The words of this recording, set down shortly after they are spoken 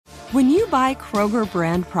When you buy Kroger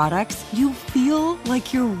brand products, you feel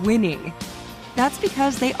like you're winning. That's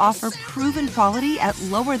because they offer proven quality at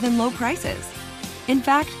lower than low prices. In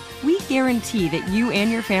fact, we guarantee that you and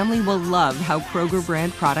your family will love how Kroger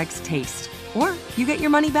brand products taste, or you get your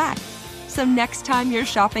money back. So next time you're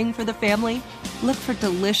shopping for the family, look for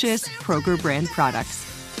delicious Kroger brand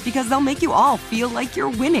products, because they'll make you all feel like you're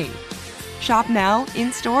winning. Shop now,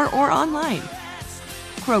 in-store, or online.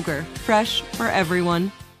 Kroger, fresh for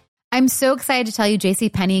everyone. I'm so excited to tell you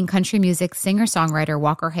JCPenney and country music singer-songwriter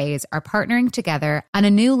Walker Hayes are partnering together on a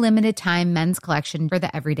new limited-time men's collection for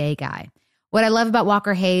the everyday guy. What I love about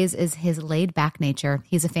Walker Hayes is his laid-back nature.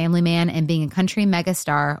 He's a family man, and being a country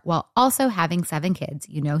megastar while also having 7 kids,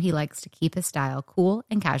 you know he likes to keep his style cool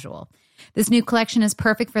and casual. This new collection is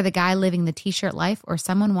perfect for the guy living the t-shirt life or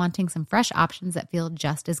someone wanting some fresh options that feel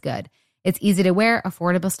just as good. It's easy to wear,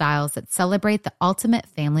 affordable styles that celebrate the ultimate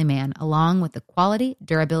family man, along with the quality,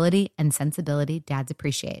 durability, and sensibility dads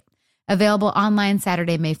appreciate. Available online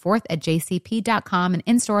Saturday, May 4th at jcp.com and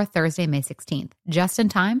in-store Thursday, May 16th, just in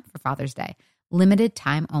time for Father's Day. Limited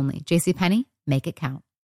time only. JCPenney, make it count.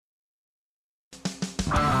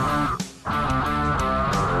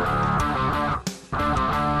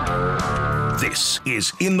 This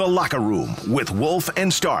is In the Locker Room with Wolf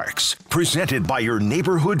and Starks, presented by your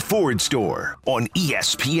neighborhood Ford store on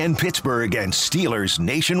ESPN Pittsburgh and Steelers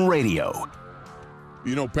Nation Radio.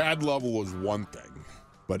 You know, pad level is one thing,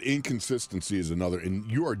 but inconsistency is another. And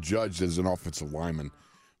you are judged as an offensive lineman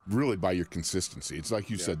really by your consistency. It's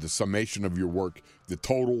like you said, the summation of your work, the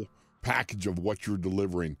total package of what you're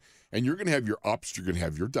delivering. And you're going to have your ups, you're going to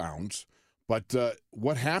have your downs. But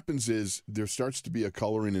what happens is there starts to be a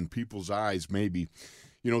coloring in people's eyes, maybe,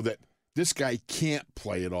 you know, that this guy can't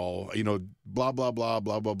play it all, you know, blah, blah, blah,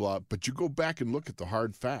 blah, blah, blah. But you go back and look at the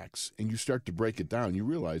hard facts, and you start to break it down. You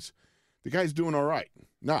realize the guy's doing all right.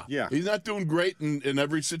 Nah, he's not doing great in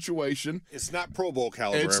every situation. It's not Pro Bowl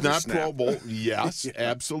caliber. It's not Pro Bowl. Yes,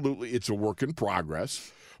 absolutely. It's a work in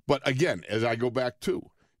progress. But, again, as I go back to,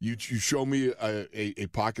 You show me a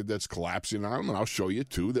pocket that's collapsing on, and I'll show you,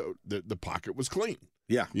 too, that the pocket was clean.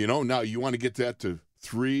 Yeah. You know, now you want to get that to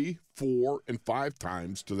 3, 4, and 5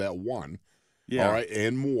 times to that 1. Yeah. All right,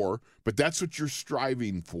 and more. But that's what you're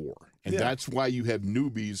striving for. And that's why you have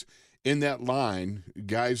newbies in that line,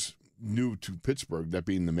 guys new to Pittsburgh, that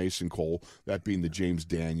being the Mason Cole, that being the James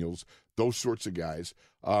Daniels, those sorts of guys.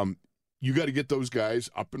 You got to get those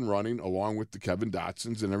guys up and running along with the Kevin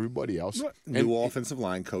Dotsons and everybody else. New offensive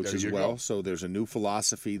line coach as well. So there's a new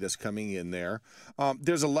philosophy that's coming in there.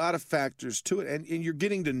 There's a lot of factors to it, and you're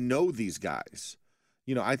getting to know these guys.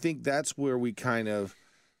 You know, I think that's where we kind of,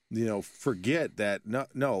 you know, forget that,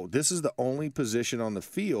 no, this is the only position on the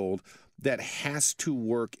field that has to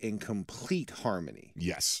work in complete harmony.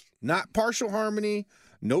 Yes. Not partial harmony,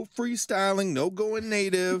 no freestyling, no going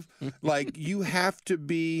native. Like, you have to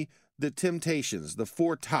be the Temptations, the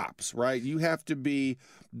Four Tops, right? You have to be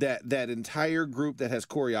that entire group that has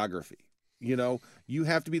choreography. You know, you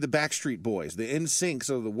have to be the Backstreet Boys, the NSYNCs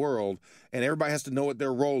of the world, and everybody has to know what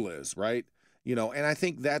their role is, right? You know, and I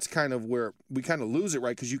think that's kind of where we kind of lose it,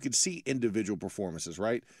 right? Because you can see individual performances,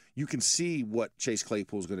 right? You can see what Chase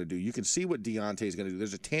Claypool's going to do. You can see what Deontay's going to do.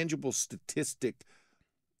 There's a tangible statistic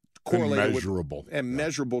correlated and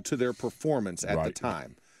measurable to their performance at the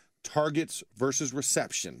time. Targets versus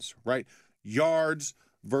receptions, right? Yards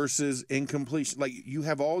versus incompletion. Like, you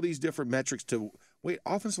have all these different metrics to – wait,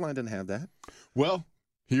 offensive line doesn't have that? Well,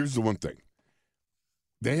 here's the one thing.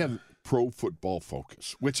 They have Pro Football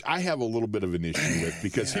Focus, which I have a little bit of an issue with,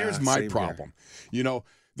 because here's my problem. You know,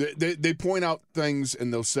 they point out things,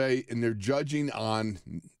 and they'll say – and they're judging on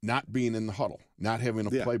not being in the huddle, not having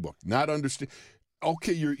a playbook, not understand –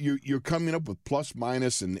 okay, you're coming up with plus,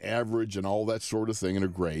 minus, and average and all that sort of thing in a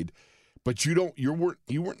grade, but you weren't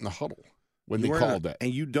in the huddle when they called that,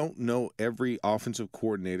 and you don't know every offensive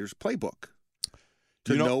coordinator's playbook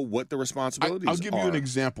to know what the responsibilities are. I'll give you an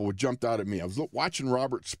example. What jumped out at me, I was watching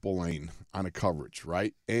Robert Spillane on a coverage,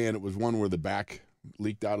 right, and it was one where the back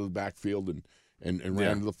leaked out of the backfield and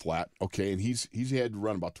ran to the flat. Okay, and he's had to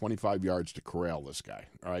run about 25 yards to corral this guy,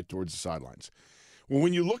 all right, towards the sidelines. Well,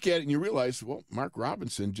 when you look at it and you realize, well, Mark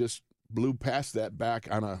Robinson just blew past that back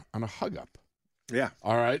on a hug up. Yeah.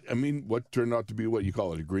 All right. I mean, what turned out to be what you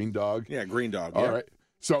call it, a green dog? Yeah, green dog. All right.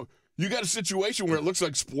 So you got a situation where it looks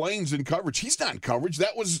like Splane's in coverage. He's not in coverage.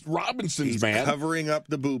 That was Robinson's man. He's covering up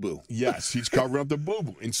the boo-boo. Yes, he's covering up the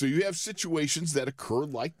boo-boo. And so you have situations that occur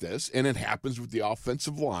like this, and it happens with the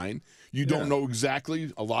offensive line. You don't know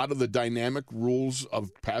exactly a lot of the dynamic rules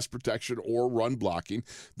of pass protection or run blocking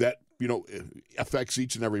that, you know, affects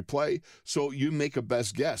each and every play. So you make a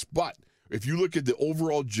best guess. But If you look at the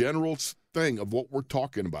overall general thing of what we're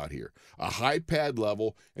talking about here, a high pad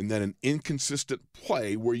level and then an inconsistent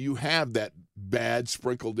play where you have that bad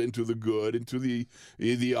sprinkled into the good, into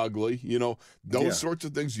the ugly, those sorts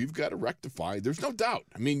of things you've got to rectify. There's no doubt.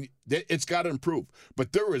 I mean, it's got to improve.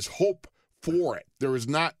 But there is hope for it. There is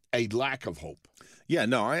not a lack of hope. Yeah,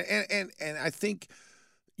 no, and I think,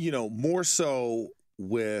 more so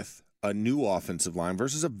with a new offensive line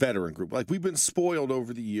versus a veteran group. Like, we've been spoiled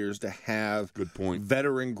over the years to have good point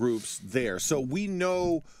veteran groups there. So we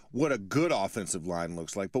know what a good offensive line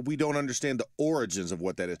looks like, but we don't understand the origins of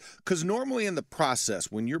what that is. Because normally in the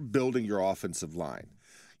process, when you're building your offensive line,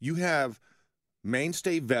 you have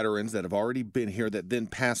mainstay veterans that have already been here that then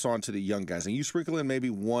pass on to the young guys. And you sprinkle in maybe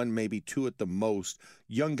one, maybe two at the most,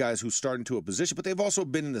 young guys who start into a position, but they've also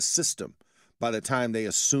been in the system by the time they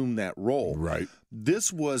assume that role. Right.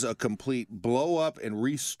 This was a complete blow up and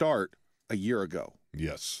restart a year ago.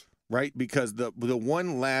 Yes. Right? Because the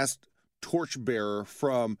one last torchbearer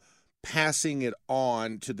from passing it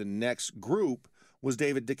on to the next group was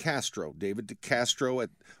David DeCastro. David DeCastro,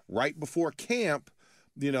 right before camp,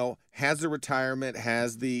 has the retirement,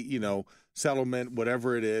 has the, settlement,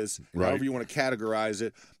 whatever it is, however you want to categorize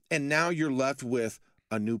it. And now you're left with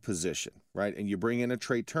a new position, right? And you bring in a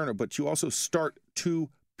Trey Turner, but you also start two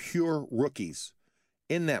pure rookies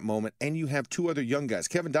in that moment, and you have two other young guys.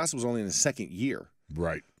 Kevin Dotson was only in his second year.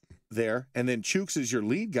 Right. There. And then Chooks is your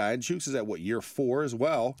lead guy, and Chooks is at, year 4 as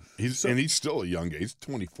well. He's still a young guy. He's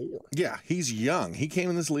 24. Yeah, he's young. He came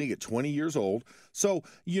in this league at 20 years old. So,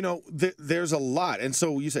 there's a lot. And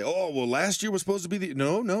so you say, oh, well, last year was supposed to be the –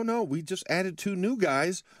 no. We just added 2 new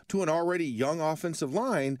guys to an already young offensive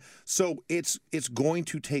line. So it's going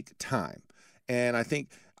to take time. And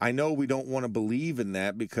I know we don't want to believe in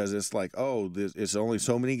that because it's like, it's only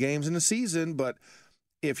so many games in the season, but –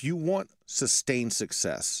 if you want sustained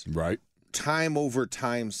success, right, time over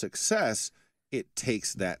time success, it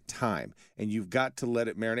takes that time. And you've got to let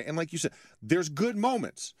it marinate. And like you said, there's good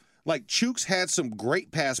moments. Like Chooks had some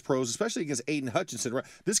great pass pros, especially against Aiden Hutchinson. Right?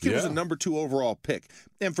 This kid was a number 2 overall pick.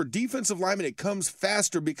 And for defensive linemen, it comes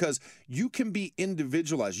faster because you can be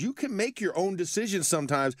individualized. You can make your own decisions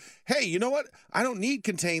sometimes. Hey, you know what? I don't need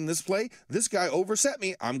contain this play. This guy overset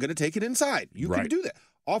me. I'm going to take it inside. You can do that.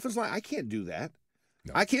 Offensive line, I can't do that.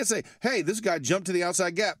 No. I can't say, hey, this guy jumped to the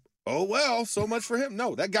outside gap. Oh, well, so much for him.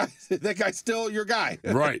 No, that guy's still your guy.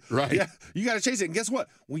 Right. Yeah, you got to chase it. And guess what?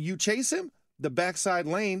 When you chase him, the backside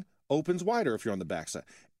lane opens wider if you're on the backside.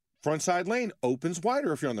 Front side lane opens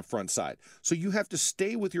wider if you're on the front side. So you have to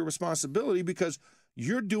stay with your responsibility because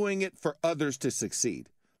you're doing it for others to succeed.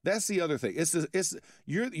 That's the other thing.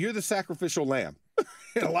 You're the sacrificial lamb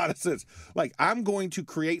in a lot of sense. Like, I'm going to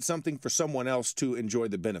create something for someone else to enjoy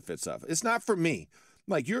the benefits of. It's not for me.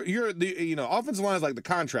 Like, you're the offensive line is like the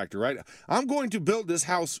contractor, right? I'm going to build this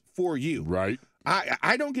house for you. Right.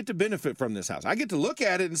 I don't get to benefit from this house. I get to look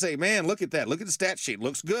at it and say, man, look at that. Look at the stat sheet.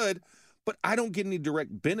 Looks good. But I don't get any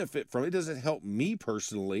direct benefit from it. It doesn't help me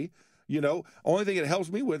personally. Only thing it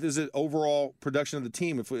helps me with is the overall production of the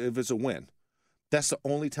team if it's a win. That's the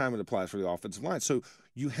only time it applies for the offensive line. So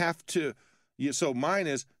you have to so mine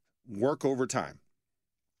is work overtime.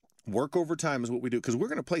 Work overtime is what we do because we're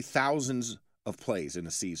going to play thousands of plays in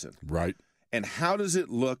a season. Right. And how does it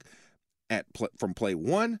look from play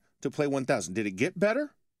 1 to play 1,000? Did it get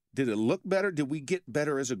better? Did it look better? Did we get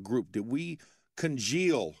better as a group? Did we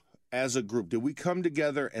congeal as a group? Did we come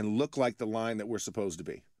together and look like the line that we're supposed to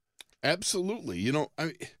be? Absolutely.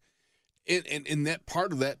 In that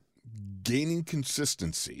part of that gaining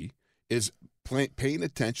consistency is paying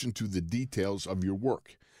attention to the details of your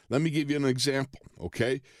work. Let me give you an example,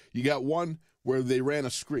 okay? You got one where they ran a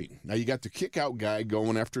screen. Now, you got the kick-out guy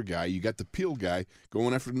going after a guy. You got the peel guy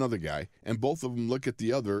going after another guy, and both of them look at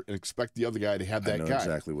the other and expect the other guy to have that guy. I know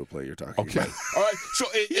exactly what play you're talking about. Okay. All right. So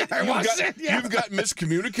you've got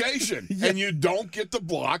miscommunication, and you don't get the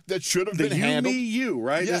block that should have been handled. You,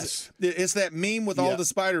 right? Yes. It's that meme with all the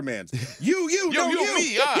Spider-Mans. You,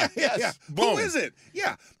 me. Yes. Who is it?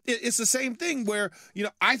 Yeah. It's the same thing where,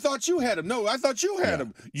 I thought you had him. No, I thought you had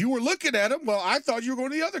him. You were looking at him. Well, I thought you were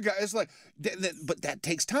going to the other guy. It's like, but that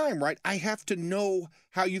takes time, right? I have to know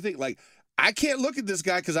how you think. Like, I can't look at this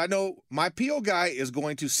guy because I know my peel guy is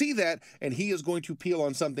going to see that, and he is going to peel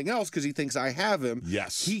on something else because he thinks I have him.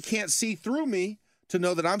 Yes. He can't see through me to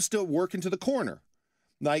know that I'm still working to the corner.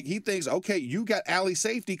 Like, he thinks, okay, you got alley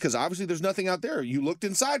safety because obviously there's nothing out there. You looked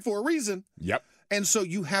inside for a reason. Yep. And so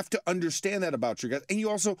you have to understand that about your guys. And you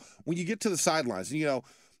also, when you get to the sidelines,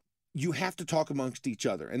 you have to talk amongst each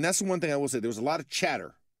other. And that's the one thing I will say. There was a lot of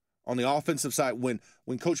chatter on the offensive side when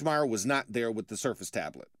Coach Meyer was not there with the Surface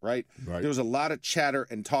tablet, right? There was a lot of chatter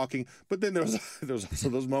and talking, but then there was also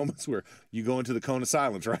those moments where you go into the cone of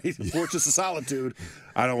silence, right? Fortress of solitude.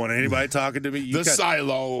 I don't want anybody talking to me.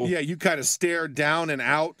 Silo. Yeah, you kind of stare down and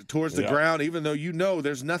out towards the ground, even though you know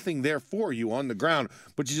there's nothing there for you on the ground,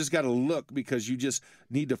 but you just got to look because you just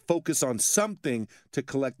need to focus on something to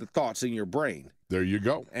collect the thoughts in your brain. There you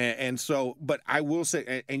go. And so, but I will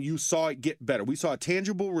say, and you saw it get better. We saw a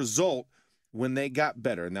tangible result when they got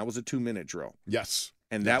better, and that was a 2-minute drill. Yes.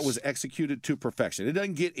 And that was executed to perfection. It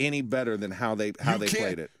doesn't get any better than how they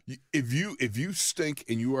played it. If you stink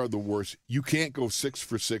and you are the worst, you can't go 6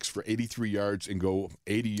 for 6 for 83 yards and go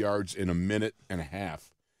 80 yards in a minute and a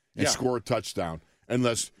half and score a touchdown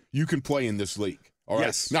unless you can play in this league. All right.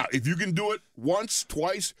 Yes. Now, if you can do it once,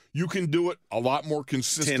 twice, you can do it a lot more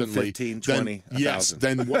consistently. 10, 15, 20, 1,000.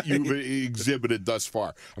 Than what you've exhibited thus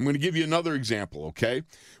far. I'm going to give you another example, okay?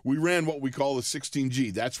 We ran what we call the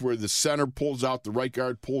 16G. That's where the center pulls out, the right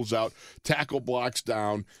guard pulls out, tackle blocks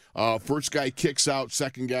down, first guy kicks out,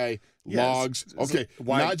 second guy logs. Okay.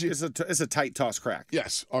 It's a tight toss crack.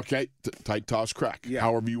 Yes. Okay. Tight toss crack. Yeah.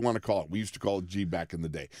 However you want to call it. We used to call it G back in the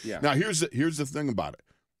day. Yeah. Now, here's the thing about it.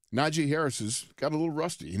 Najee Harris has got a little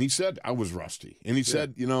rusty, and he said, I was rusty. And he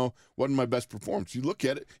said, wasn't my best performance. You look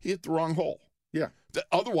at it, he hit the wrong hole. Yeah.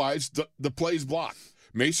 Otherwise, the play's blocked.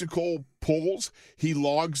 Mason Cole pulls, he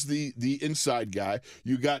logs the inside guy.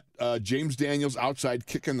 You got James Daniels outside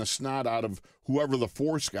kicking the snot out of whoever the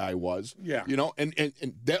force guy was. Yeah. And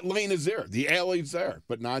that lane is there. The alley's there.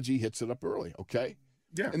 But Najee hits it up early, okay?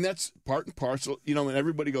 Yeah. And that's part and parcel, and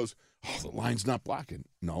everybody goes, oh, the line's not blocking.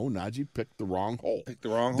 No, Najee picked the wrong hole.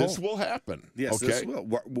 This will happen. Yes, okay? This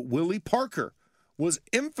will. Willie Parker was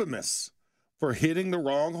infamous for hitting the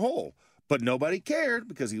wrong hole, but nobody cared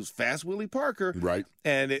because he was fast Willie Parker. Right.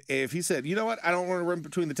 And if he said, you know what, I don't want to run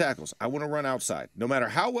between the tackles. I want to run outside. No matter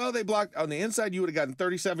how well they blocked on the inside, you would have gotten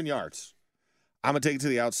 37 yards. I'm going to take it to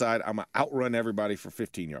the outside. I'm going to outrun everybody for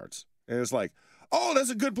 15 yards. And it's like, oh, that's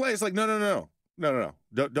a good play. It's like, no.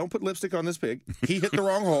 Don't put lipstick on this pig. He hit the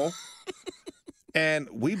wrong hole, and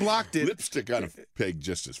we blocked it. Lipstick on a pig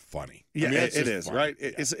just is funny. Yeah, it is, funny. right? Yeah.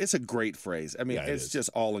 It's a great phrase. I mean, it's just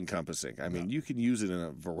all-encompassing. I mean, you can use it in a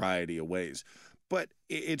variety of ways. But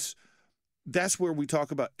that's where we talk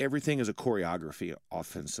about everything as a choreography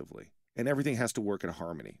offensively, and everything has to work in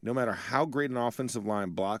harmony. No matter how great an offensive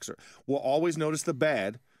line blocks, we'll always notice the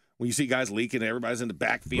bad when you see guys leaking, everybody's in the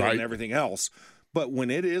backfield and everything else. But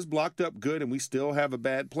when it is blocked up good and we still have a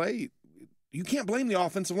bad play, you can't blame the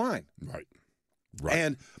offensive line. Right.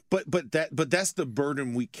 And but that's the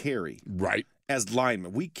burden we carry. Right. As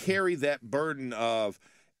linemen. We carry that burden of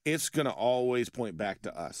it's going to always point back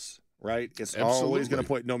to us, right? It's always going to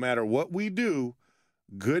point, no matter what we do,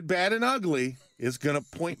 good, bad, and ugly, it's going to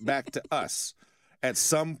point back to us at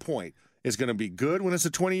some point. It's going to be good when it's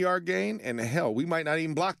a 20-yard gain, and hell, we might not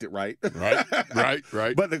even blocked it right.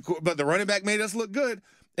 Right. But the running back made us look good.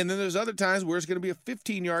 And then there's other times where it's going to be a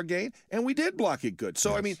 15-yard gain, and we did block it good.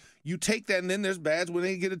 So, I mean, you take that, and then there's bads when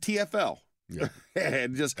they get a TFL. Yeah.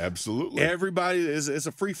 And just absolutely everybody is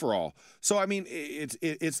a free-for-all. So, I mean,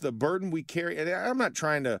 it's the burden we carry. And I'm not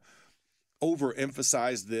trying to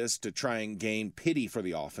overemphasize this to try and gain pity for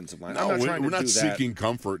the offensive line. No, we're not seeking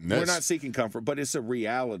comfort in this. We're not seeking comfort, but it's a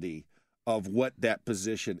reality of what that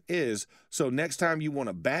position is. So next time you want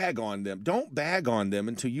to bag on them, don't bag on them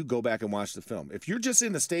until you go back and watch the film. If you're just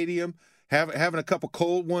in the stadium having a couple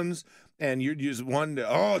cold ones and you're just wondering,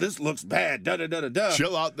 oh, this looks bad, da-da-da-da-da.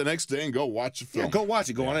 Chill out the next day and go watch the film. Yeah, go watch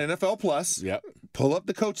it. Go on NFL Plus. Yep. Pull up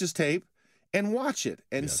the coach's tape and watch it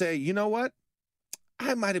and say, you know what?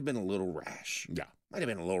 I might have been a little rash. Yeah. Might have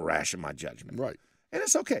been a little rash in my judgment. Right. And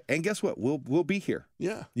it's okay. And guess what? We'll be here.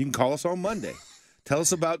 Yeah. You can call us on Monday. Tell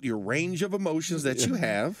us about your range of emotions that you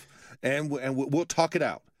have, and we'll talk it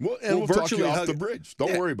out. We'll talk you off the bridge.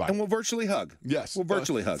 Don't worry about it. And we'll virtually hug. Yes. We'll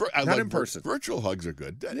virtually hug. Not in person. Virtual hugs are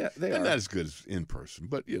good. Yeah, they are. Not as good as in person,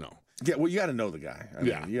 but, Yeah, well, you got to know the guy. I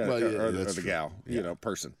mean, or the gal,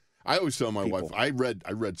 person. I always tell my wife, I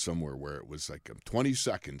read somewhere where it was like 20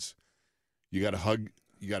 seconds. You got to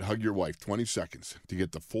hug your wife 20 seconds to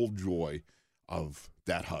get the full joy of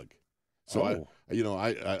that hug. So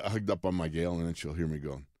I hugged up on my gal, and then she'll hear me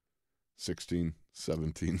going, 16,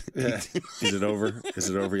 17, 18. Yeah. Is it over? Is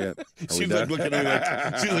it over yet? She's looking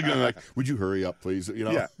at me like, would you hurry up, please?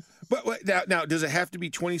 Yeah. But now, does it have to be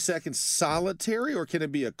 20 seconds solitary, or can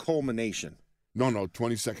it be a culmination? No,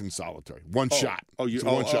 20-second solitary. One shot. Oh, It's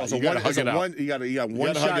one shot. So you got to hug it out. You got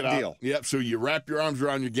one shot deal. Yep. So you wrap your arms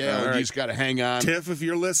around your gal, and you just got to hang on. Tiff, if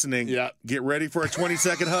you're listening, get ready for a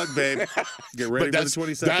 20-second hug, babe. Get ready for the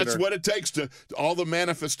 20-second. That's what it takes to all the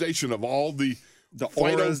manifestation of all the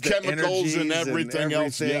auras, phytochemicals and everything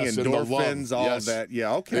else. Yes, endorphins, all of that.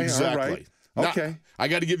 Yeah, okay. Exactly. All right. Now, okay. I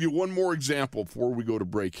got to give you one more example before we go to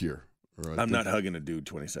break here. Right. I'm not hugging a dude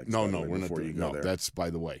 20 seconds. No, we're not. Before you go there. That's by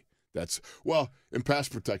the way. In pass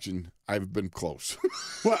protection, I've been close.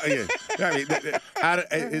 Well, yeah. I mean,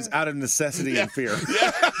 it's out of necessity and fear.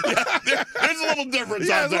 There's a little difference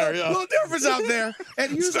out there. A little difference out there.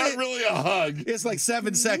 And it's not really a hug. It's like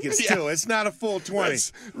 7 seconds, too. It's not a full 20.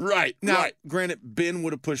 Right. Now, granted, Ben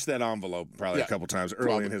would have pushed that envelope probably a couple times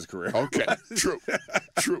early in his career. Okay, true.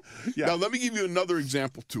 Yeah. Now, let me give you another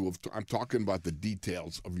example, too. I'm talking about the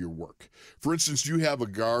details of your work. For instance, you have a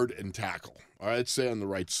guard and tackle. All right, say on the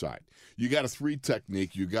right side. You got a 3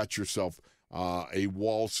 technique. You got yourself a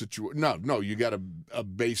wall situation. No, you got a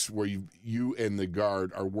base where you and the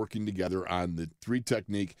guard are working together on the 3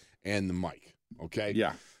 technique and the mic. Okay?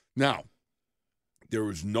 Yeah. Now, there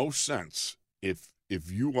is no sense if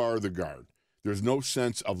you are the guard, there's no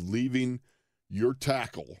sense of leaving your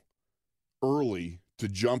tackle early to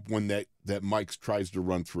jump when that Mike tries to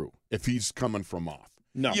run through if he's coming from off.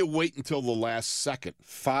 No. You wait until the last second.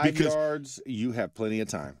 5 yards, you have plenty of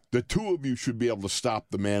time. The 2 of you should be able to stop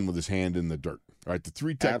the man with his hand in the dirt. All right, the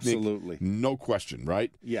 3 technique. Absolutely. No question,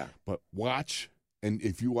 right? Yeah. But watch, and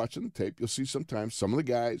if you watch on the tape, you'll see sometimes some of the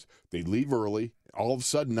guys, they leave early. All of a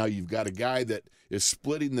sudden now you've got a guy that is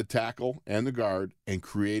splitting the tackle and the guard and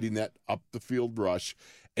creating that up the field rush.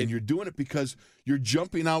 And you're doing it because you're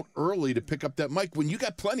jumping out early to pick up that mic when you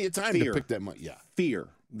got plenty of time to pick that mic. Yeah. Fear.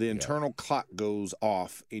 The internal clock goes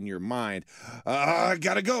off in your mind.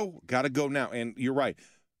 Gotta go now. And you're right.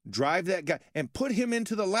 Drive that guy and put him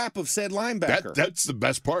into the lap of said linebacker. That's the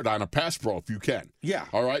best part on a pass pro if you can. Yeah.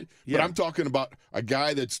 All right? Yeah. But I'm talking about a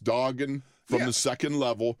guy that's dogging from the second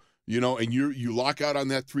level, and you lock out on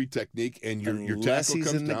that 3 technique and your tackle Unless he's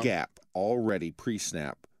comes in down. the gap already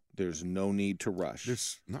pre-snap, there's no need to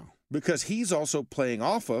rush. No. Because he's also playing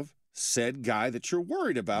off of said guy that you're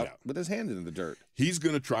worried about with his hand in the dirt. He's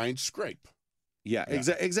going to try and scrape. Yeah.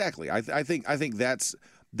 Exactly. I think that's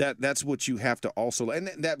what you have to also, and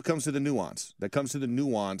that comes to the nuance. That comes to the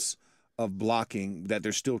nuance of blocking that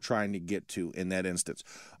they're still trying to get to in that instance.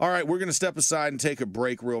 All right, we're going to step aside and take a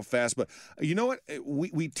break real fast. But you know what?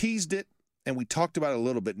 We teased it and we talked about it a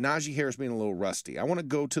little bit. Najee Harris being a little rusty. I want to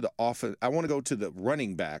go to the offense. I want to go to the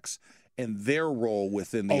running backs and their role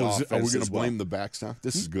within the offense. Are we going to blame the backs now?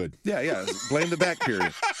 This is good. Yeah. Blame the back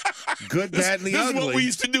period. Good, bad, and the ugly. This is what we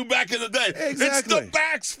used to do back in the day. Exactly. It's the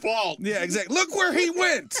back's fault. Yeah, exactly. Look where he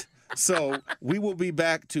went. So we will be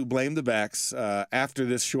back to blame the backs after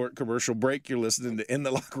this short commercial break. You're listening to In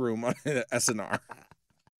the Locker Room on SNR.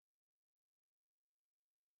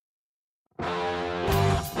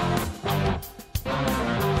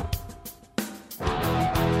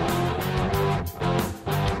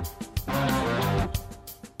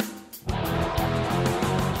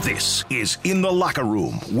 This is In the Locker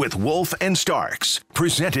Room with Wolf and Starks,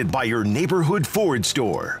 presented by your neighborhood Ford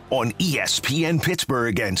store on ESPN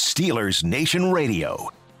Pittsburgh and Steelers Nation Radio.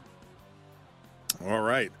 All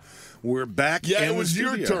right. We're back. Yeah, in it was the your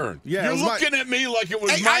studio. turn. Yeah, You're looking at me like it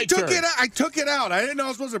was my turn. I took it out. I didn't know I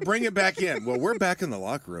was supposed to bring it back in. Well, we're back in the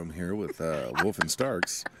locker room here with Wolf and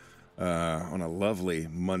Starks on a lovely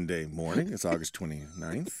Monday morning. It's August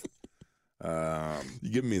 29th.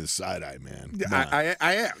 You're giving me the side eye, man. I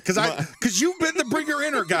am because you've been the bringer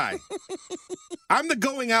inner guy. I'm the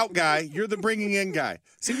going out guy. You're the bringing in guy.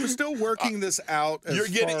 See, we're still working this out.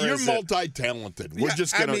 You're multi-talented. We're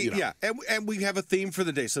just gonna, and we have a theme for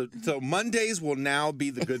the day. So Mondays will now be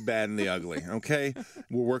the good, bad, and the ugly. Okay,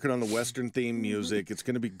 we're working on the Western theme music. It's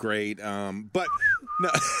gonna be great. But no,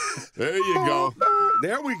 there you go.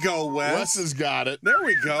 There we go, Wes. Wes has got it. There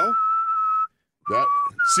we go.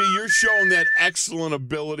 See, you're showing that excellent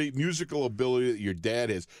ability, musical ability that your dad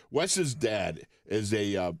has. Wes's dad is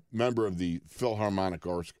a member of the Philharmonic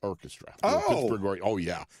Orchestra. Oh. Oh,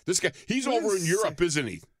 yeah. This guy, he's over in Europe, isn't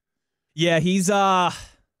he? Yeah, he's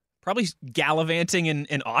probably gallivanting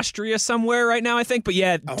in Austria somewhere right now, I think. But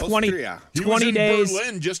yeah, 20 He was in days.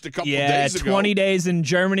 Berlin just a couple days ago. 20 days in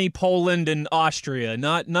Germany, Poland, and Austria.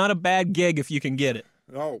 Not a bad gig if you can get it.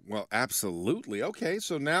 Oh, well, absolutely. Okay,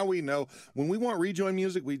 so now we know when we want rejoin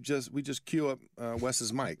music, we just cue up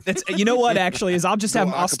Wes's mic. You know what? Actually, is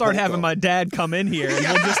I'll start having my dad come in here, and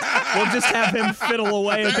we'll just have him fiddle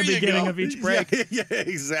away at the beginning of each break. Yeah,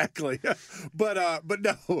 exactly. But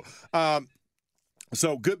no.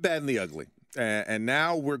 So good, bad, and the ugly. And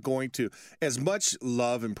now we're going to, as much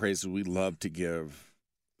love and praise as we love to give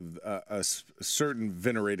a certain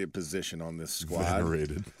venerated position on this squad.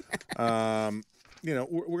 Venerated. We're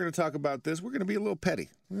going to talk about this. We're going to be a little petty.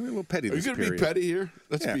 We're going to be a little petty. Are you going to be petty here?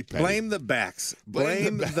 Let's be petty. Blame the backs.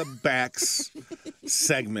 Blame the backs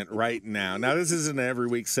segment right now. Now, this isn't an every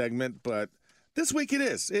week segment, but this week it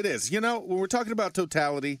is. It is. When we're talking about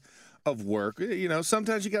totality of work,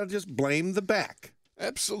 sometimes you got to just blame the back.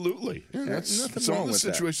 Absolutely. Yeah, that's nothing some wrong of the with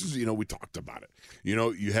situations, we talked about it.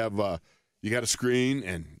 You have you got a screen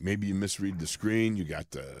and maybe you misread the screen. You got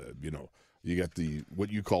you got the what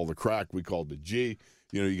you call the crack, we call the G.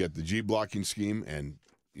 You got the G blocking scheme, and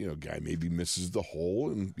guy maybe misses the hole,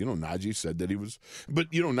 and Najee said that he was, but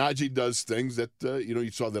Najee does things that you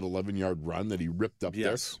saw that 11-yard run that he ripped up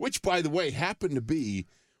there, which by the way happened to be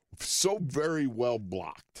so very well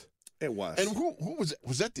blocked. It was. And who was it?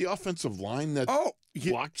 Was that the offensive line that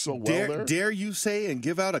blocked so well there? Dare you say and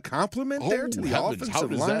give out a compliment there to the offensive line? How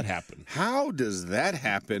does that happen? How does that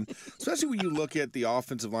happen? Especially when you look at the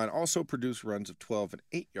offensive line also produce runs of 12 and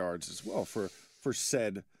 8 yards as well for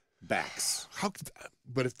said backs.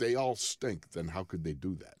 But if they all stink, then how could they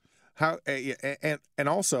do that? And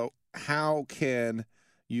also, how can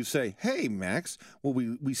you say, "Hey, Max, well,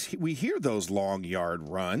 we hear those long yard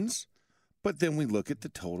runs." But then we look at the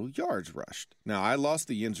total yards rushed. Now, I lost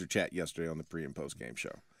the Yinzer chat yesterday on the pre- and post-game show.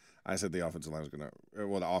 I said the offensive line was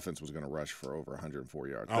the offense was going to rush for over 104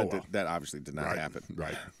 yards. That obviously did not happen.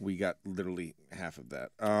 Right. We got literally half of that.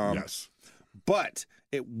 Yes. But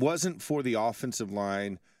it wasn't for the offensive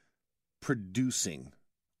line producing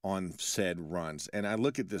on said runs. And I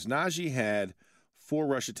look at this. Najee had 4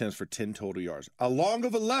 rush attempts for 10 total yards. A long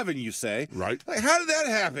of 11, you say. Right. Like, how did that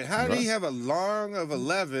happen? How did he have a long of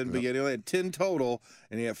 11, but yet he only had 10 total,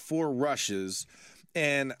 and he had 4 rushes?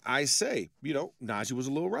 And I say, Najee was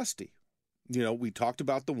a little rusty. We talked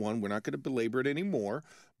about the one. We're not going to belabor it anymore.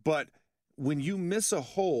 But when you miss a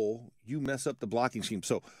hole, you mess up the blocking scheme.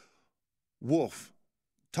 So, Wolf,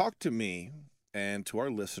 talk to me and to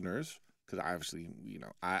our listeners, because obviously,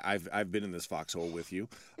 I've been in this foxhole with you.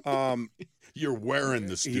 You're wearing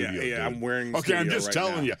the studio. Yeah, I'm wearing the studio. Okay, I'm just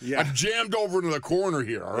telling you. Yeah. I'm jammed over into the corner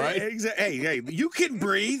here, all right? Hey, you can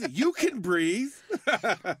breathe. You can breathe.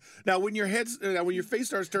 Now, when your face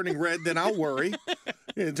starts turning red, then I'll worry.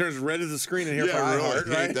 It turns red as the screen in here for iHeart,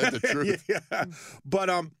 right? Ain't that the truth? Yeah.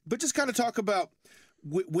 But just kind of talk about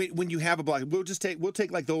when you have a block. We'll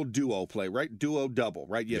take like the old duo play, right? Duo double,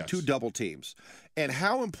 right? You have 2 double teams. And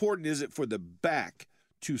how important is it for the back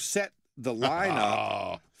to set the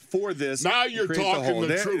lineup for this? Now you're talking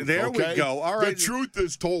the truth. There okay? we go. All right. The truth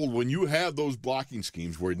is told when you have those blocking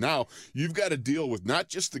schemes where now you've got to deal with not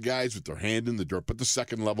just the guys with their hand in the dirt, but the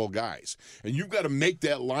second-level guys. And you've got to make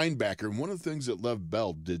that linebacker. And one of the things that Lev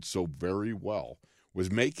Bell did so very well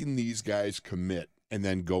was making these guys commit and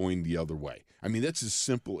then going the other way. I mean, that's as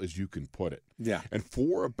simple as you can put it. Yeah. And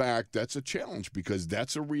for a back, that's a challenge because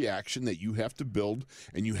that's a reaction that you have to build,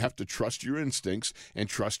 and you have to trust your instincts and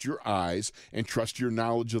trust your eyes and trust your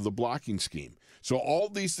knowledge of the blocking scheme. So all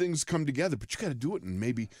these things come together, but you got to do it in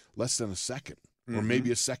maybe less than a second or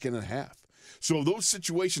maybe a second and a half. So those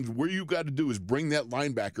situations where you got to do is bring that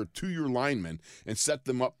linebacker to your lineman and set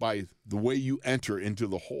them up by the way you enter into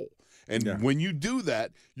the hole. And when you do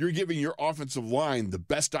that, you're giving your offensive line the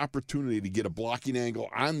best opportunity to get a blocking angle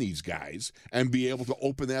on these guys and be able to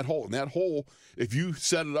open that hole. And that hole, if you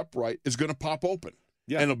set it up right, is going to pop open.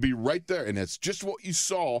 Yeah. And it'll be right there. And that's just what you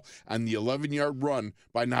saw on the 11-yard run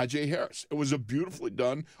by Najee Harris. It was a beautifully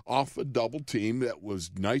done off a double team that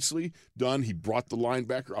was nicely done. He brought the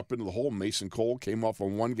linebacker up into the hole. Mason Cole came off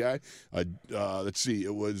on one guy. Let's see.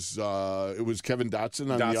 It was Kevin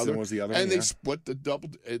Dotson on the other. Was the other and one, they split the double,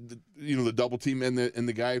 the double team and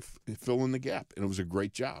the guy filling the gap. And it was a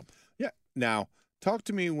great job. Yeah. Now, talk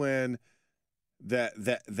to me when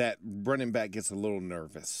that running back gets a little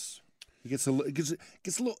nervous. He gets a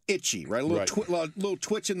little itchy, right? A little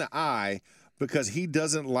twitch in the eye because he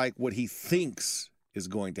doesn't like what he thinks is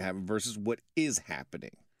going to happen versus what is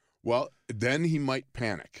happening. Well, then he might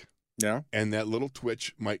panic. Yeah. And that little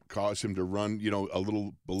twitch might cause him to run, a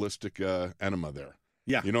little ballistic enema there.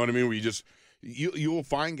 Yeah. You know what I mean? Where you will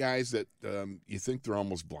find guys that you think they're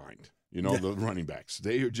almost blind. The running backs.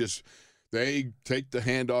 They take the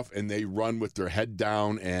handoff and they run with their head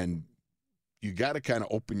down, and you got to kind of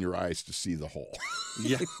open your eyes to see the hole.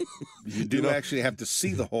 Yeah. You do actually have to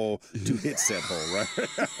see the hole to hit said hole, right?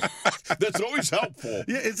 That's always helpful.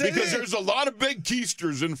 Yeah, because there's a lot of big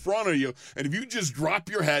keisters in front of you, and if you just drop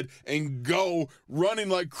your head and go running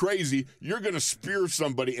like crazy, you're going to spear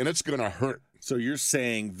somebody, and it's going to hurt. So you're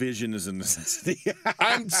saying vision is a necessity?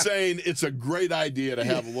 I'm saying it's a great idea to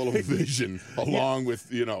have a little vision along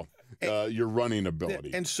with, your running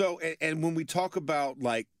ability. And so, and when we talk about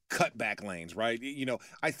like cutback lanes, right?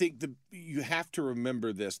 I think you have to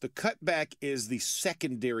remember this. The cutback is the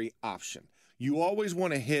secondary option. You always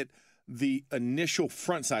want to hit the initial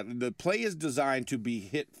front side. The play is designed to be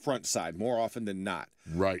hit front side more often than not.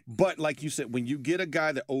 Right. But like you said, when you get a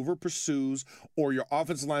guy that over pursues or your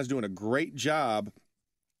offensive line is doing a great job,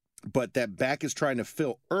 but that back is trying to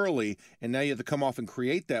fill early, and now you have to come off and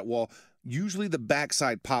create that wall, usually the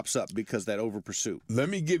backside pops up because that over pursuit. Let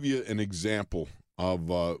me give you an example of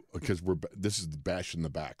because this is the bashing the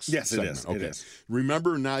backs. Yes, segment. it is. Okay. It is.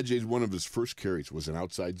 Remember, Najee's one of his first carries was an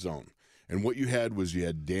outside zone. And what you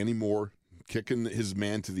had Danny Moore kicking his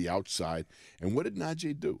man to the outside. And what did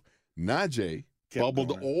Najee do? Najee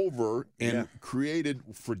bubbled over and created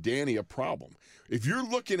for Danny a problem. If you're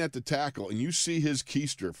looking at the tackle and you see his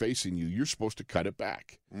keister facing you, you're supposed to cut it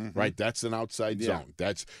back, right? That's an outside zone.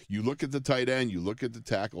 You look at the tight end, you look at the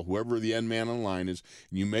tackle, whoever the end man on line is,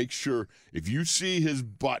 and you make sure if you see his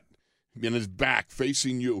butt and his back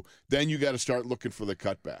facing you, then you got to start looking for the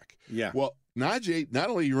cutback. Yeah. Well, Najee not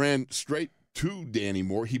only ran straight to Danny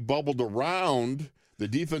Moore, he bubbled around the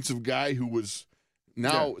defensive guy who was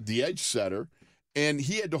now the edge setter, and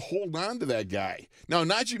he had to hold on to that guy. Now,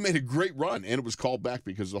 Najee made a great run, and it was called back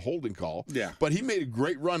because of the holding call. Yeah. But he made a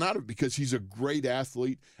great run out of it because he's a great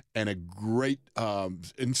athlete and a great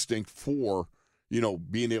instinct for,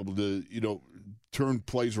 being able to, turn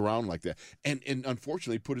plays around like that. And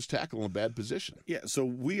unfortunately put his tackle in a bad position. Yeah, so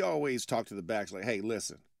we always talk to the backs like, hey,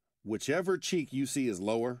 listen, whichever cheek you see is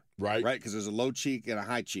lower, right? Because there's a low cheek and a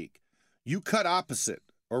high cheek. You cut opposite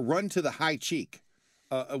or run to the high cheek,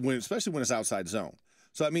 especially when it's outside zone.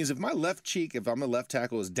 So that means if my left cheek, if I'm a left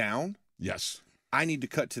tackle, is down, yes, I need to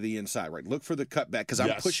cut to the inside, right? Look for the cutback because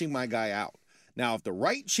I'm pushing my guy out. Now, if the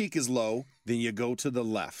right cheek is low, then you go to the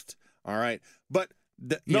left, all right? But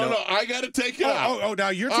I got to take it out. Now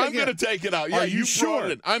you're taking it out. I'm going to take it out. Yeah, Are you sure?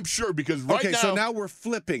 It. I'm sure because now. Okay, so now we're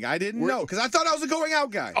flipping. I didn't know because I thought I was a going out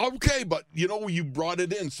guy. Okay, but you brought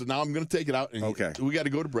it in, so now I'm going to take it out. And we got to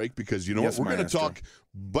go to break because what? We're going to talk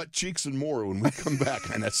butt cheeks and more when we come back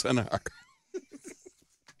on SNR.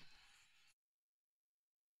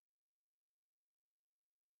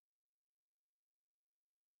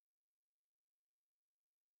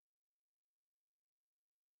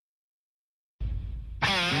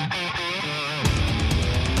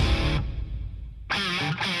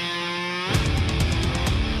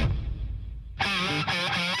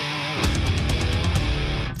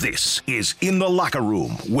 This is In the Locker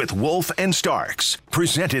Room with Wolf and Starks,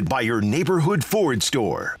 presented by your neighborhood Ford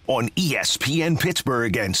store on ESPN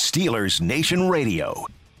Pittsburgh and Steelers Nation Radio.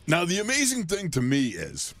 Now, the amazing thing to me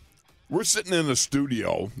is we're sitting in a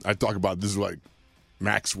studio. I talk about this is like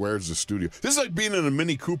Max wears the studio. This is like being in a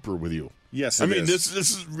Mini Cooper with you. Yes, this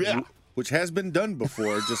is which has been done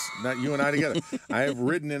before, just not you and I together. I have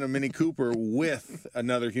ridden in a Mini Cooper with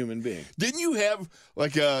another human being. Didn't you have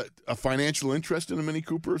like a financial interest in a Mini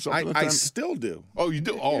Cooper or something? I still do. Oh, you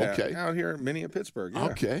do? Oh, yeah, okay. Out here in Mini Pittsburgh. Yeah.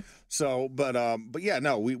 Okay. So, but yeah,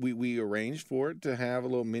 no, we arranged for it to have a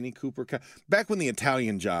little Mini Cooper. Back when The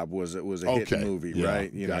Italian Job was a hit movie,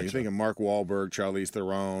 right? You're thinking Mark Wahlberg, Charlize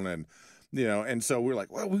Theron, and and so we're like,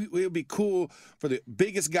 well, it would be cool for the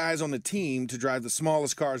biggest guys on the team to drive the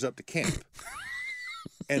smallest cars up to camp.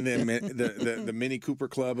 And then the Mini Cooper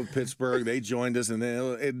Club of Pittsburgh, they joined us, and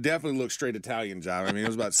then it definitely looked straight Italian Job. I mean, it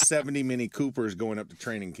was about 70 Mini Coopers going up to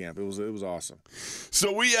training camp. It was awesome.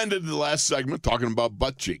 So we ended the last segment talking about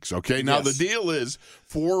butt cheeks, okay? Now, the deal is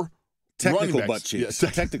for technical butt cheeks.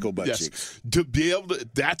 Technical butt cheeks. To be able to,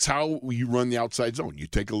 that's how you run the outside zone. You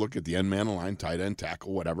take a look at the end man line, tight end,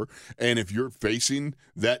 tackle, whatever. And if you're facing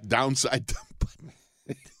that downside,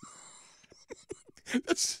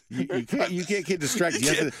 you can't get distracted.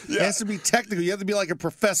 It has to be technical. You have to be like a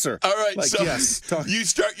professor. All right. So you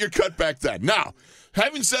start your cutback then. Now,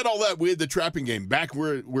 having said all that, we had the trapping game back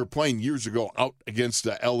where we were playing years ago out against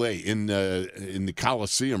L.A. in the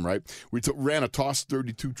Coliseum, right? We ran a toss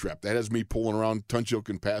 32 trap. That has me pulling around, Tunchilk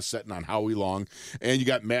and pass, setting on Howie Long. And you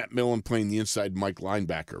got Matt Millen playing the inside Mike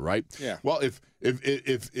linebacker, right? Yeah. Well,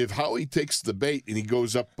 if Howie takes the bait and he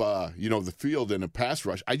goes up, the field in a pass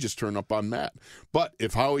rush, I just turn up on Matt. But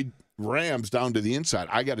if Howie rams down to the inside.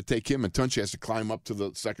 I got to take him, and Tunch has to climb up to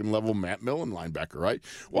the second level Matt Millen linebacker, right?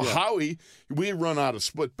 Well, Howie, we run out of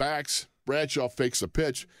split backs. Bradshaw fakes a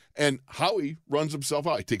pitch, and Howie runs himself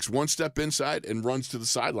out. He takes one step inside and runs to the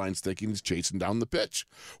sidelines thinking he's chasing down the pitch.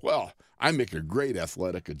 Well, I make a great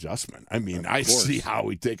athletic adjustment. I mean, I see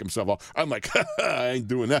Howie take himself off. I'm like, I ain't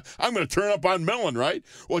doing that. I'm going to turn up on Millen, right?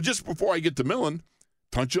 Well, just before I get to Millen,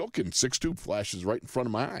 Tunch Ilkin, 6'2", flashes right in front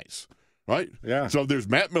of my eyes, right? Yeah. So there's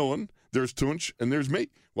Matt Millen, there's Tunch, and there's me.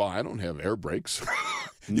 Well, I don't have air brakes.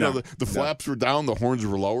 You know, the flaps were down, the horns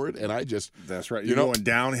were lowered, and I just... That's right. You're going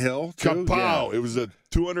downhill, too? Kapow! Yeah. It was a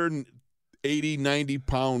 280,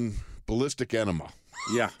 90-pound ballistic enema.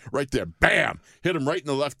 Yeah. Right there. Bam! Hit him right in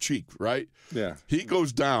the left cheek, right? Yeah. He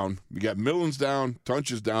goes down. We got Millen's down.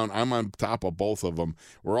 Tunch is down. I'm on top of both of them.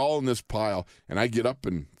 We're all in this pile, and I get up,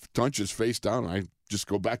 and Tunch is face down, and I just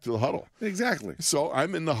go back to the huddle. Exactly. So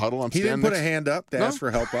I'm in the huddle. He didn't put a hand up to ask for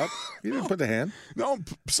help up. He didn't put the hand. No,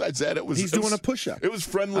 besides that, he's doing a push-up. It was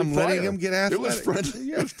friendly I'm fire. Letting him get athletic. It was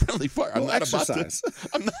friendly. It was friendly fire. I'm not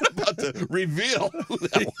about to reveal who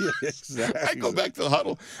that was. Exactly. I go back to the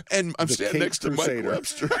huddle, and I'm standing next to Mike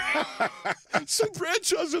Webster. So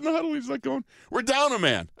Bradshaw's in the huddle. He's like going, "We're down a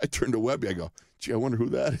man." I turn to Webby. I go, "Gee, I wonder who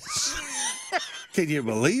that is." Can you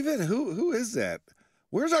believe it? Who is that?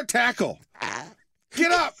 Where's our tackle? Get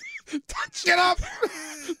up! Get up!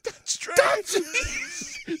 He's dragging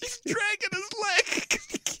his leg.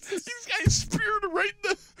 These guys speared him right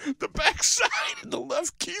in the backside and the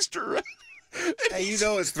left keister. Hey, you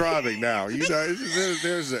know it's throbbing now. You know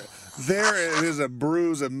there is a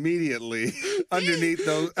bruise immediately underneath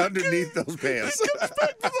those pants. He comes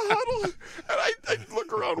back to the huddle, and I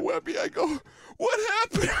look around Webby. I go, "What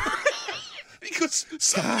happened?" He goes,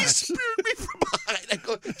 "Somebody speared me from behind." I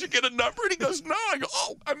go, "Did you get a number?" And he goes, "No." I go,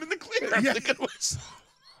 "Oh, I'm in the clear." I'm thinking,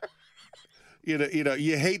 you know,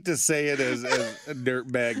 you hate to say it as a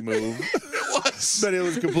dirtbag move. It was, but it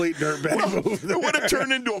was a complete dirtbag move. It would have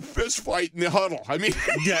turned into a fist fight in the huddle. I mean,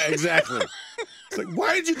 yeah, exactly. It's like,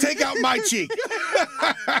 why did you take out my cheek?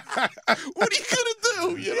 What are you gonna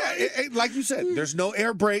do? You know? Yeah, like you said, there's no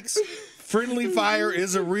air brakes. Friendly fire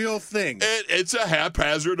is a real thing. It's a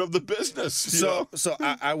haphazard of the business. So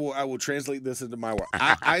I will translate this into my word.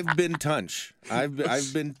 I've been Tunch. I've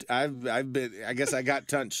been. I guess I got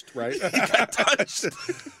tunched, right? Got tunched.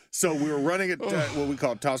 So we were running at what we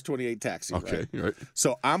call TOS 28 taxi. Okay, right.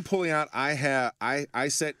 So I'm pulling out. I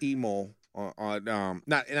set EMO on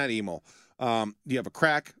not EMO. You have a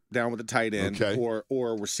crack down with the tight end, or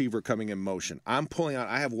a receiver coming in motion. I'm pulling out.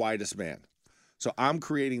 I have widest man. So I'm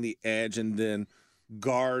creating the edge, and then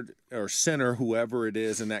guard or center, whoever it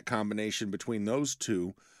is in that combination between those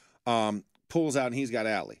two, pulls out, and he's got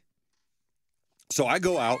alley. So I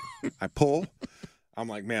go out, I pull. I'm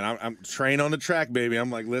like, man, I'm trained on the track, baby. I'm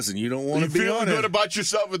like, listen, you don't want to be on it. You feeling good about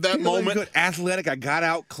yourself at that moment? Good, athletic. I got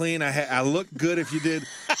out clean. I looked good. If you did,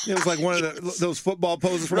 it was like one of those football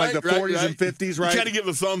poses from like the 40s and 50s, right? You got to give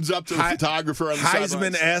a thumbs up to the photographer on the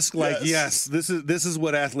Heisman-esque, like, yes, this is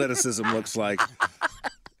what athleticism looks like.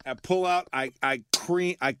 I pull out. I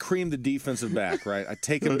cream the defensive back, right? I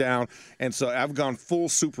take him down, and so I've gone full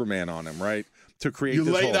Superman on him, right? To create you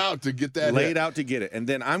this laid out to get that. Laid out to get it, and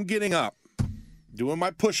then I'm getting up. Doing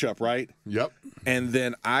my push-up, right? Yep. And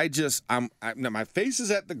then now my face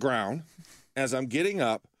is at the ground as I'm getting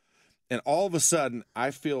up, and all of a sudden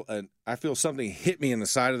I feel something hit me in the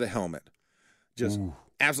side of the helmet, just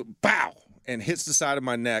absolute bow, and hits the side of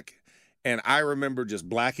my neck, and I remember just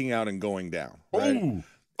blacking out and going down. Right? Ooh.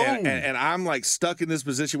 And I'm like stuck in this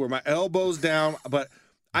position where my elbow's down, but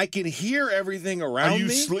I can hear everything around me. Are you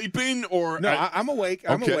sleeping or? No, I'm awake.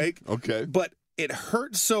 I'm awake. Okay. But it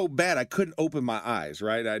hurt so bad I couldn't open my eyes,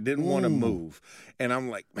 right? I didn't want to move. And I'm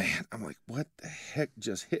like, man, what the heck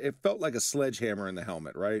just hit? It felt like a sledgehammer in the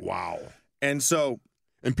helmet, right? Wow. And so...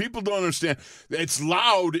 And people don't understand. It's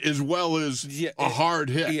loud as well as a hard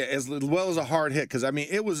hit. Yeah, as well as a hard hit. Because,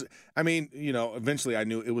 eventually I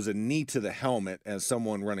knew it was a knee to the helmet as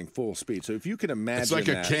someone running full speed. So if you can imagine it's like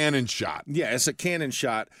a cannon shot. Yeah, it's a cannon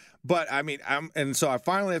shot. But, so I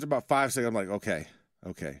finally, after about 5 seconds, I'm like, okay.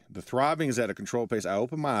 The throbbing is at a controlled pace. I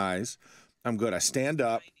open my eyes. I'm good. I stand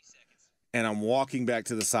up, and I'm walking back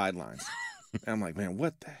to the sidelines. And I'm like, man,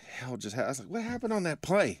 what the hell just happened? I was like, what happened on that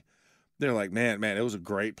play? They're like, man, it was a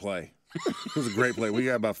great play. It was a great play. We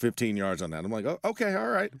got about 15 yards on that. I'm like, oh, okay, all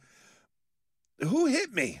right. Who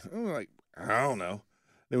hit me? I'm like, I don't know.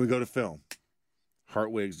 Then we go to film.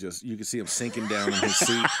 Hartwig's you can see him sinking down in his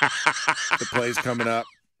seat. The play's coming up.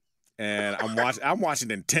 And I'm watching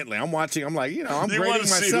intently. I'm like, I'm grading myself. You want to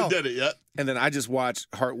see who did it yet? And then I just watch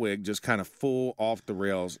Hartwig just kind of full off the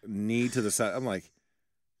rails, knee to the side. I'm like,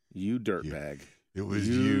 You dirtbag. It was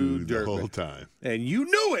you the whole time. And you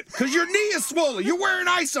knew it because your knee is swollen. You're wearing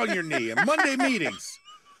ice on your knee in Monday meetings.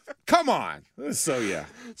 Come on. So, yeah.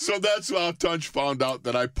 So that's how Tunch found out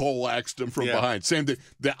that I poleaxed him from behind. Same thing.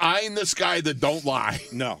 The eye in the sky that don't lie.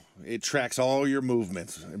 No, it tracks all your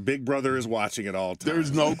movements. Big Brother is watching it all the time.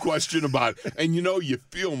 There's no question about it. And, you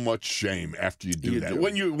feel much shame after you do that.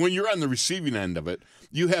 When you're on the receiving end of it,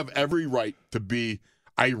 you have every right to be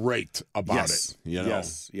irate about it.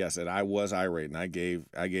 Yes, and I was irate, and I gave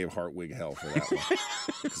Hartwig hell for that one.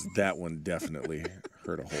 'Cause that one definitely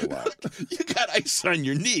hurt a whole lot. You got ice on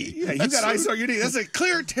your knee. Yeah, you got ice on your knee. That's a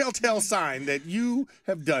clear telltale sign that you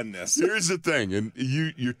have done this. Here's the thing, and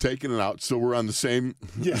you're taking it out, so we're on the same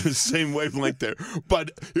same wavelength there.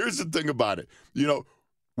 But here's the thing about it.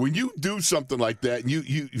 When you do something like that, and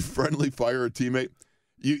you friendly fire a teammate,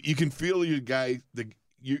 you can feel your guy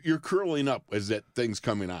you're curling up as that thing's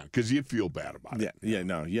coming on because you feel bad about it. Yeah.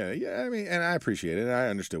 I mean, and I appreciate it. I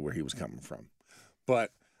understood where he was coming from.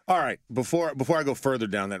 But all right, before I go further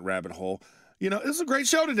down that rabbit hole, it was a great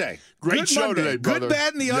show today. Great show Monday. today, brother. Good,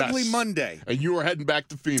 bad, and the ugly Monday. And you are heading back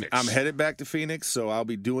to Phoenix. I'm headed back to Phoenix, so I'll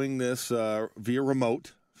be doing this via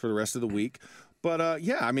remote for the rest of the week. But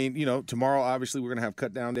I mean, tomorrow obviously we're gonna have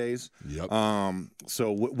cut down days. Yep.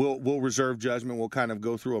 So we'll reserve judgment. We'll kind of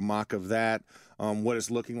go through a mock of that, what it's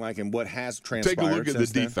looking like, and what has transpired. Take a look at the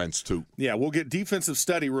then. defense too. Yeah, we'll get defensive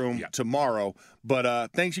study room tomorrow.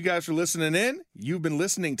 But thanks you guys for listening in. You've been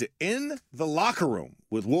listening to In the Locker Room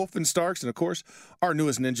with Wolf and Starks, and of course our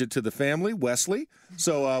newest ninja to the family, Wesley.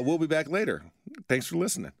 So we'll be back later. Thanks for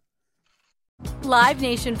listening. Live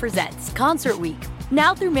Nation presents Concert Week.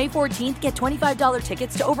 Now through May 14th, get $25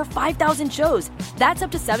 tickets to over 5,000 shows. That's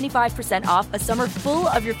up to 75% off a summer full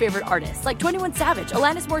of your favorite artists like 21 Savage,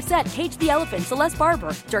 Alanis Morissette, Cage the Elephant, Celeste Barber,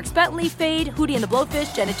 Dierks Bentley, Fade, Hootie and the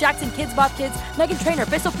Blowfish, Janet Jackson, Kidz Bop Kids, Meghan Trainor,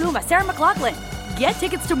 Peso Pluma, Sarah McLachlan. Get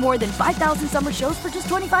tickets to more than 5,000 summer shows for just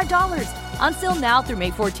 $25. On sale now through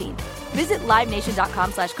May 14th. Visit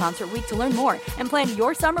LiveNation.com/Concert Week to learn more and plan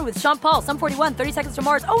your summer with Sean Paul, Sum 41, 30 Seconds to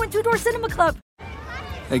Mars, and Two Door Cinema Club.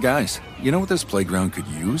 Hey guys, you know what this playground could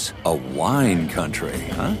use? A wine country,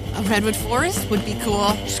 huh? A redwood forest would be cool.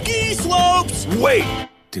 Ski slopes! Wait!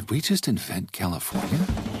 Did we just invent California?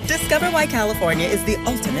 Discover why California is the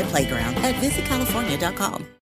ultimate playground at visitcalifornia.com.